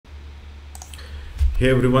Hey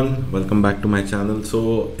everyone, welcome back to my channel.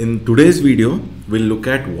 So in today's video, we'll look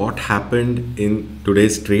at what happened in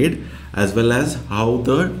today's trade as well as how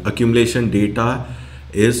the accumulation data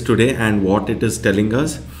is today and what it is telling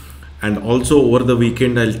us. And also over the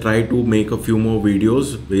weekend, I'll try to make a few more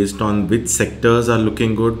videos based on which sectors are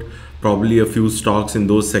looking good, probably a few stocks in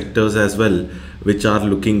those sectors as well, which are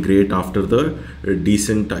looking great after the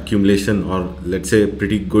decent accumulation, or let's say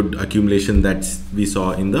pretty good accumulation that we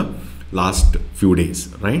saw in the last few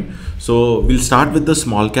days, right? So we'll start with the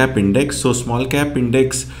small cap index. So small cap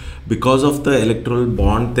index, because of the electoral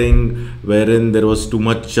bond thing, wherein there was too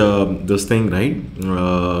much this thing, right,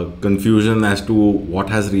 confusion as to what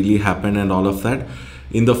has really happened and all of that.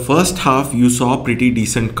 In the first half, you saw pretty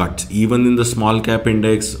decent cuts, even in the small cap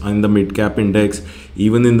index, in the mid cap index,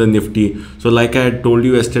 even in the Nifty. So like I had told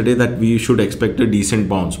you yesterday that we should expect a decent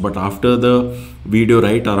bounce. But after the video,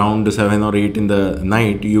 right, around 7 or 8 in the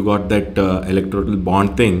night, you got that electoral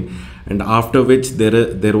bond thing. And after which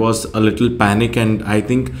there was a little panic, and I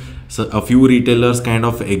think a few retailers kind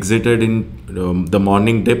of exited in the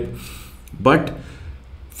morning dip. But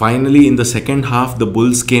finally, in the second half, the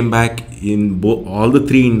bulls came back in all the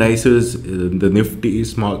three indices, the Nifty,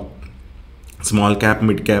 small cap,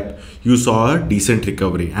 mid cap. You saw a decent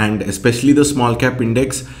recovery, and especially the small cap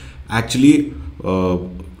index actually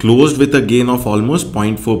closed with a gain of almost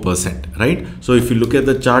 0.4%, right? So if you look at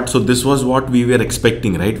the chart, so this was what we were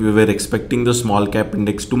expecting, right? We were expecting the small cap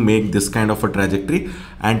index to make this kind of a trajectory,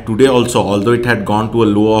 and today also, although it had gone to a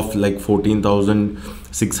low of like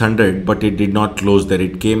 14,600, but it did not close there.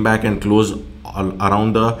 It came back and closed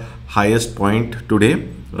around the highest point today,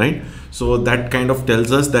 right? So that kind of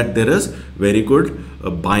tells us that there is very good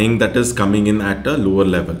buying that is coming in at a lower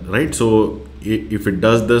level, right? So if it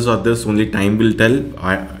does this or this, only time will tell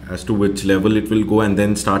as to which level it will go and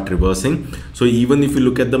then start reversing. So even if you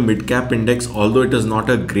look at the mid cap index, although it is not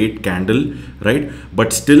a great candle, right,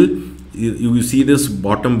 but still you see this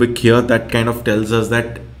bottom wick here, that kind of tells us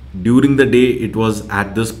that during the day it was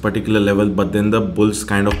at this particular level, but then the bulls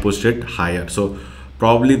kind of pushed it higher. So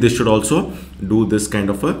probably this should also do this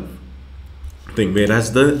kind of a thing,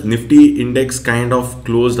 whereas the Nifty index kind of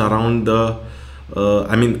closed around the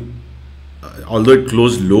although it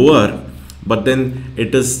closed lower, but then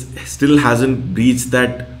it is still hasn't reached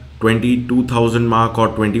that 22,000 mark or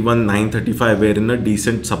 21,935, wherein a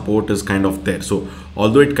decent support is kind of there. So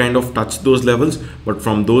although it kind of touched those levels, but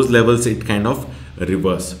from those levels it kind of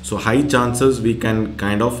reverse. So high chances we can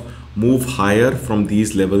kind of move higher from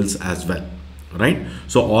these levels as well, right?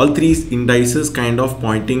 So all three indices kind of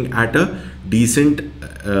pointing at a decent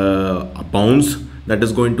bounce that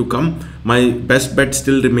is going to come. My best bet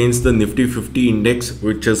still remains the Nifty 50 index,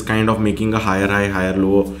 which is kind of making a higher high, higher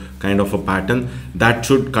low kind of a pattern that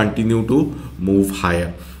should continue to move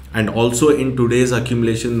higher. And also in today's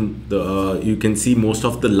accumulation, you can see most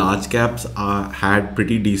of the large caps had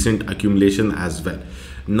pretty decent accumulation as well.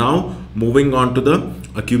 Now moving on to the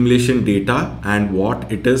accumulation data and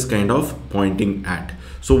what it is kind of pointing at.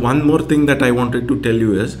 So one more thing that I wanted to tell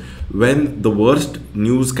you is, when the worst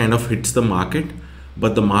news kind of hits the market,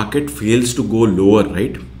 but the market fails to go lower,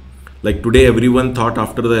 right? Like today, everyone thought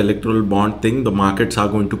after the electoral bond thing, the markets are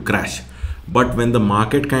going to crash. But when the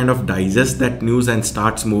market kind of digests that news and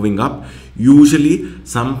starts moving up, usually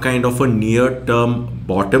some kind of a near-term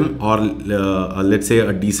bottom, or let's say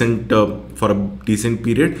a decent for a decent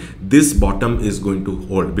period, this bottom is going to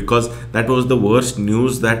hold, because that was the worst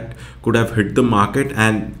news that could have hit the market,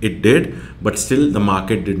 and it did. But still the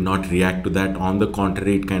market did not react to that. On the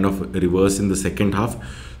contrary, it kind of reversed in the second half.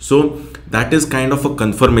 So that is kind of a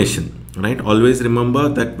confirmation, right? Always remember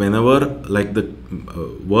that whenever like the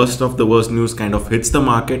worst of the worst news kind of hits the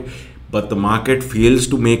market, but the market fails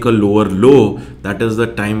to make a lower low, that is the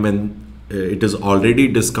time when it is already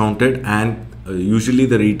discounted, and usually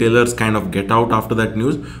the retailers kind of get out after that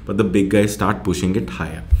news, but the big guys start pushing it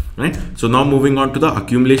higher, right? So now moving on to the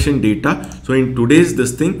accumulation data. So in today's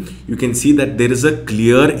this thing, you can see that there is a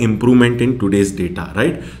clear improvement in today's data,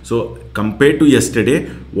 right? So compared to yesterday,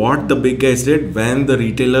 what the big guys did, when the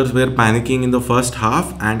retailers were panicking in the first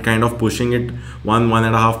half and kind of pushing it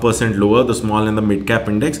 1.5% lower, the small and the mid cap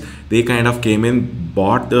index, they kind of came in,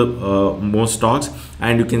 bought the most stocks,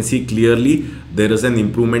 and you can see clearly there is an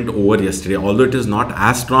improvement over yesterday. Although it is not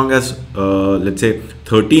as strong as let's say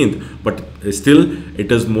 13th, but still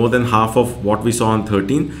it is more than half of what we saw on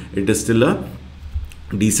 13th. It is still a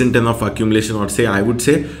decent enough accumulation, or say I would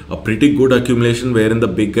say a pretty good accumulation, wherein the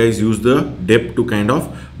big guys use the dip to kind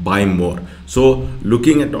of buy more. So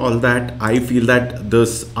looking at all that, I feel that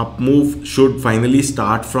this up move should finally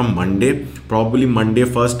start from Monday. Probably Monday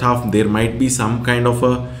first half there might be some kind of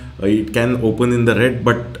a it can open in the red,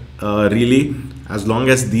 but really, as long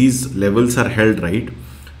as these levels are held right,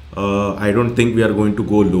 I don't think we are going to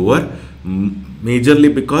go lower,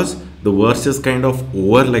 majorly because the worst is kind of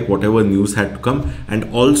over, like whatever news had to come.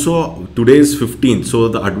 And also today is 15th, so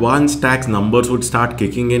the advanced tax numbers would start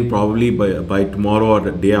kicking in probably by tomorrow or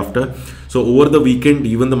the day after. So over the weekend,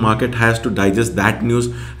 even the market has to digest that news,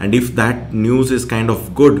 and if that news is kind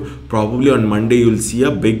of good, probably on Monday you'll see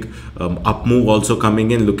a big up move also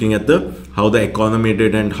coming in, looking at the how the economy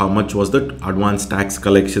did and how much was the advanced tax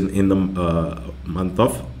collection in the month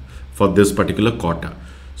of for this particular quarter.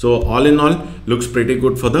 So all in all, looks pretty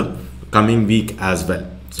good for the coming week as well.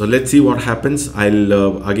 So let's see what happens.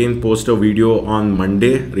 I'll again post a video on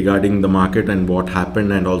Monday regarding the market and what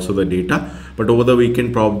happened and also the data. But over the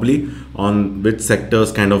weekend, probably on which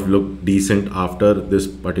sectors kind of look decent after this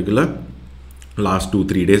particular last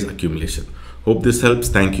 2-3 days accumulation. Hope this helps.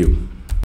 Thank you.